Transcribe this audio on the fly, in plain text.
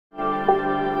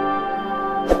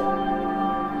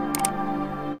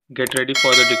Get ready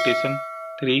for the dictation.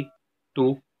 3,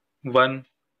 2, 1,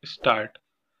 start.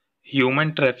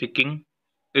 Human trafficking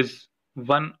is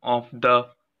one of the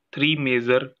three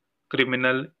major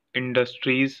criminal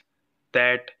industries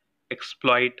that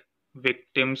exploit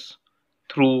victims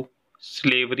through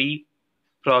slavery,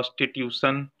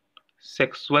 prostitution,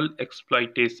 sexual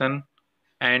exploitation,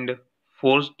 and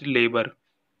forced labor.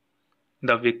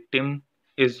 The victim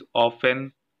is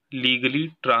often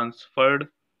legally transferred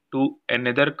to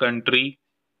another country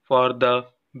for the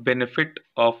benefit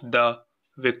of the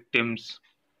victims.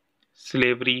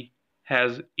 Slavery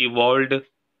has evolved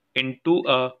into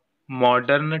a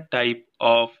modern type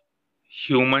of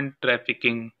human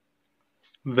trafficking.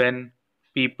 When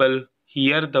people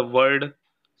hear the word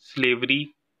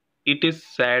slavery, it is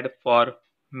sad for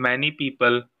many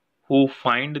people who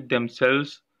find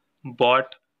themselves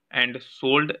bought and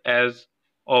sold as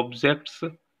objects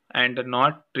and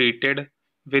not treated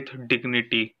with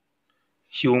dignity.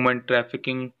 Human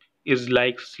trafficking is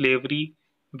like slavery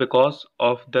because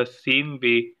of the same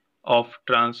way of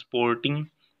transporting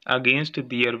against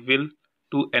their will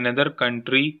to another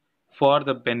country for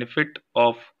the benefit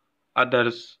of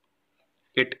others.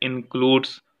 It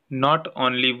includes not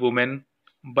only women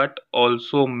but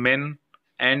also men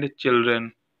and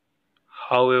children.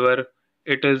 However,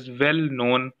 it is well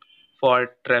known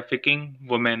for trafficking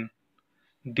women.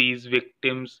 These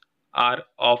victims are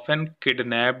often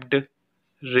kidnapped,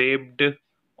 raped,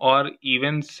 or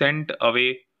even sent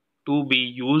away to be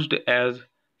used as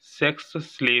sex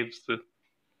slaves.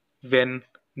 When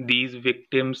these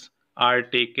victims are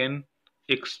taken,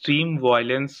 extreme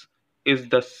violence is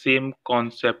the same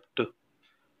concept.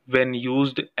 When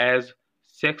used as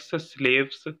sex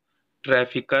slaves,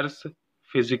 traffickers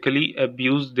physically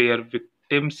abuse their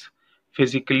victims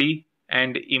physically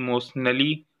and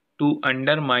emotionally to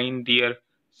undermine their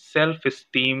self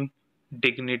esteem,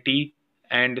 dignity,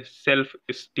 and self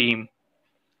esteem.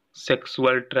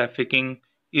 Sexual trafficking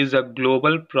is a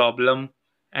global problem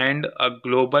and a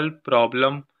global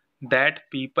problem that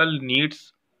people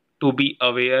needs to be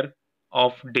aware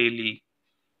of daily.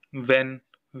 When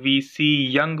we see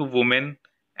young women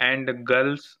and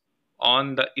girls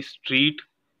on the street,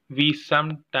 we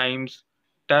sometimes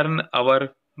turn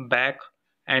our back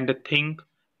and think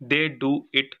they do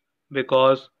it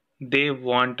because they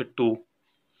want to.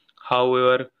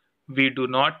 However, we do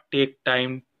not take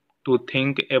time to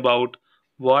think about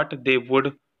what they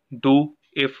would do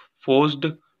if forced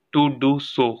to do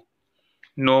so.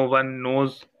 No one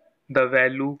knows the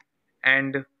value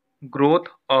and growth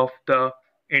of the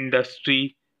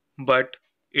industry, but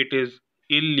it is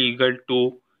illegal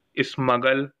to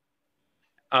smuggle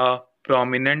a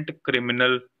prominent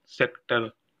criminal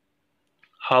sector.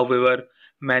 However,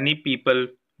 many people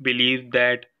believe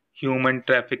that human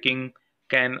trafficking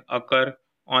can occur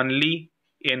only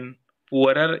in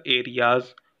poorer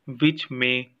areas, which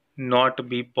may not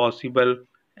be possible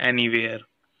anywhere.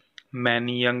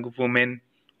 Many young women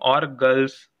or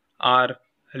girls are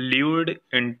lured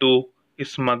into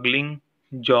smuggling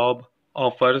job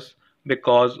offers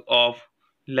because of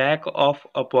lack of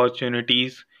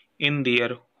opportunities in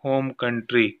their home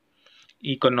country.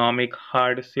 Economic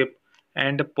hardship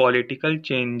and political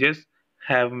changes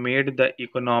have made the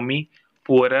economy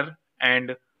poorer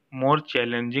and more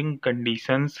challenging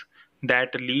conditions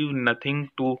that leave nothing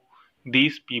to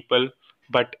these people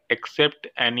but accept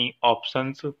any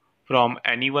options from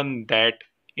anyone that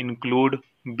include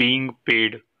being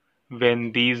paid.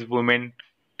 When these women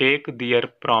take their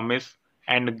promise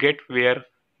and get where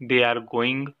they are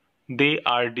going, they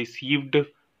are deceived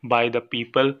by the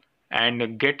people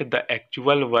and get the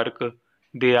actual work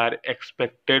they are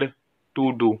expected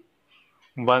to do.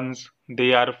 Once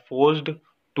they are forced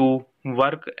to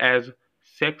work as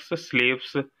sex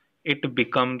slaves, it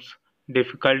becomes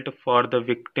difficult for the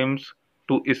victims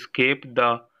to escape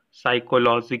the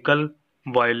psychological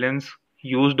violence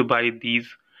used by these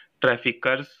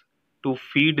traffickers to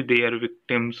feed their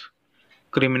victims.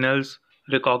 Criminals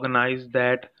recognize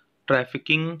that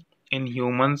trafficking in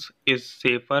humans is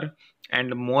safer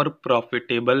and more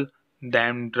profitable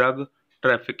than drug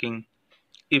trafficking.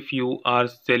 If you are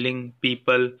selling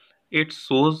people, it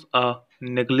shows a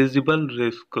negligible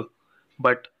risk,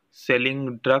 but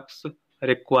selling drugs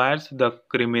requires the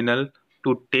criminal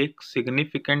to take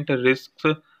significant risks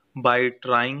by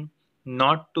trying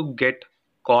not to get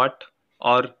caught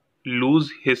or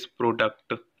lose his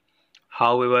product.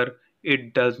 However,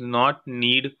 it does not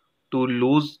need to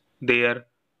lose their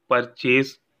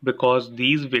purchase because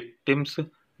these victims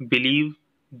believe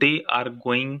they are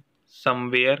going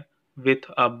somewhere with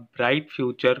a bright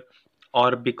future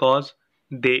or because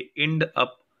they end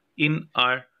up in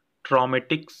a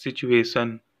traumatic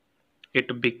situation.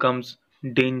 It becomes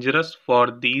dangerous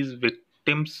for these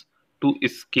victims to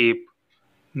escape.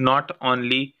 Not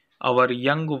only our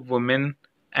young women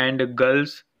and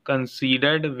girls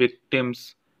considered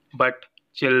victims, but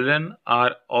children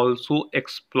are also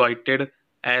exploited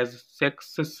as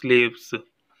sex slaves.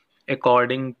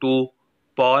 According to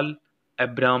Paul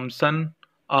Abramson,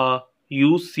 a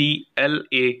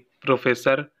UCLA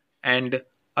professor and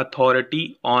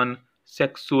authority on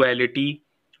sexuality,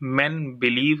 men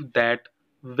believe that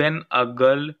when a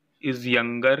girl is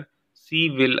younger, she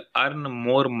will earn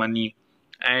more money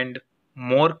and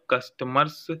more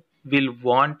customers will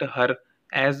want her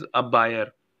as a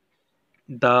buyer.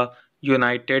 The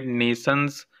United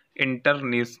Nations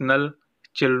International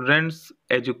Children's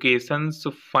Education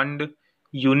Fund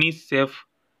 (UNICEF)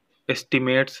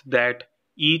 estimates that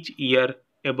each year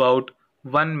about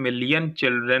 1 million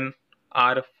children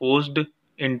are forced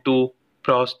into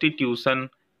prostitution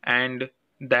and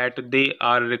that they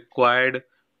are required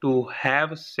to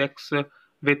have sex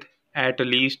with at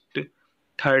least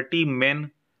 30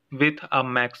 men with a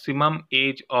maximum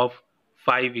age of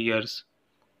 5 years.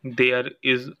 There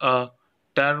is a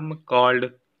term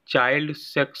called child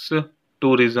sex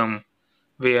tourism,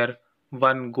 where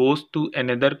one goes to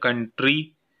another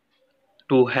country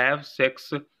to have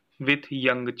sex with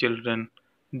young children.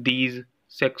 These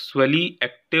sexually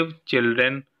active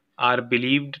children are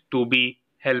believed to be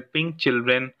helping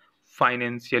children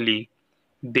financially.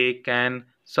 They can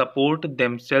support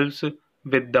themselves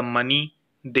with the money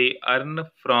they earn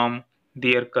from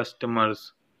their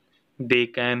customers. They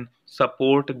can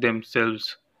support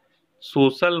themselves.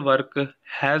 Social work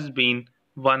has been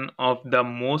one of the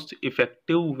most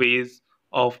effective ways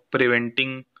of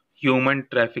preventing human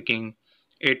trafficking.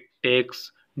 It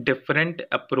takes different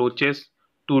approaches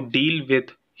to deal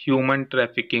with human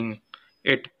trafficking.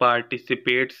 It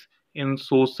participates in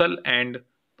social and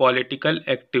political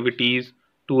activities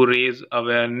to raise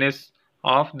awareness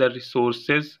of the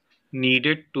resources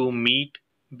needed to meet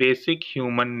basic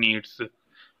human needs.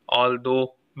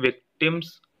 Although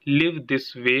victims live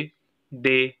this way,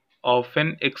 they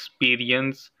often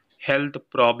experience health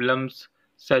problems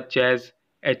such as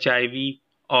HIV/AIDS,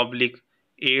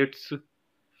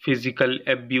 physical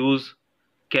abuse,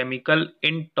 chemical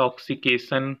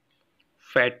intoxication,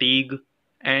 fatigue,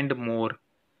 and more.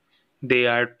 They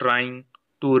are trying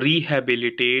to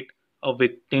rehabilitate a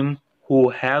victim who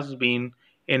has been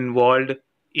involved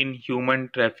in human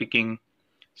trafficking.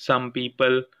 Some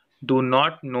people do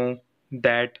not know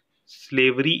that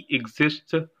slavery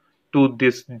exists to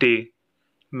this day.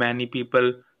 Many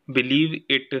people believe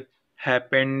it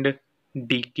happened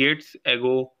decades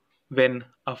ago when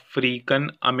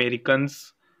African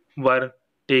Americans were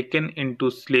taken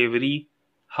into slavery.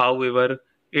 However,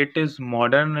 it is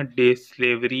modern day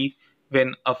slavery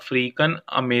when African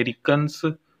Americans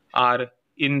are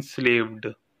enslaved.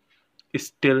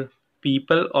 Still,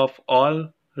 people of all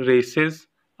races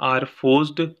are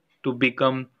forced to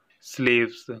become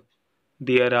slaves.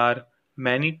 There are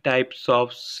many types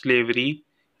of slavery,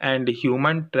 and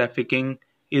human trafficking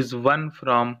is one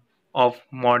form of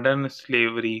modern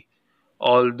slavery.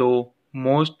 Although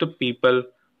most people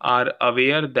are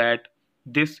aware that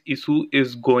this issue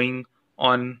is going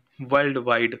on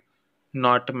worldwide,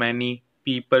 not many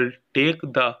people take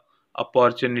the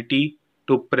opportunity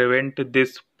to prevent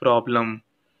this problem.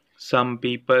 Some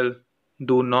people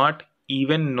do not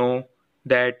even know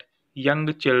that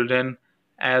young children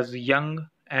as young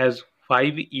as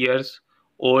 5 years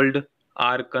old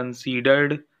are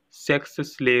considered sex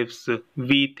slaves.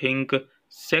 We think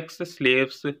sex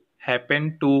slaves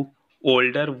happen to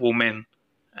older women,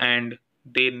 and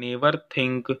they never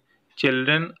think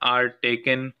children are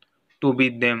taken to be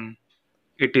them.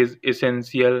 It is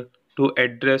essential to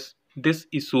address this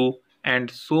issue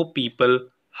and show people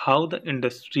how the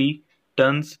industry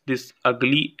turns this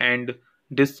ugly and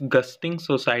disgusting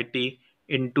society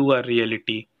into a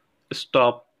reality.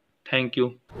 Stop. Thank you.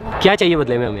 क्या चाहिए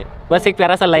बदले में हमें? बस एक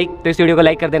प्यारा सा like. तो इस वीडियो को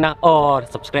लाइक कर देना और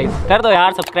सब्सक्राइब कर दो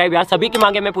यार। सब्सक्राइब यार, सभी की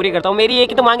मांगे मैं पूरी करता हूँ। मेरी एक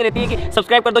ही तो मांग रहती है कि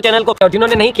सब्सक्राइब कर दो चैनल को, और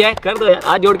जिन्होंने नहीं किया है कर दो यार,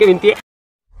 हाथ जोड़ के विनती है।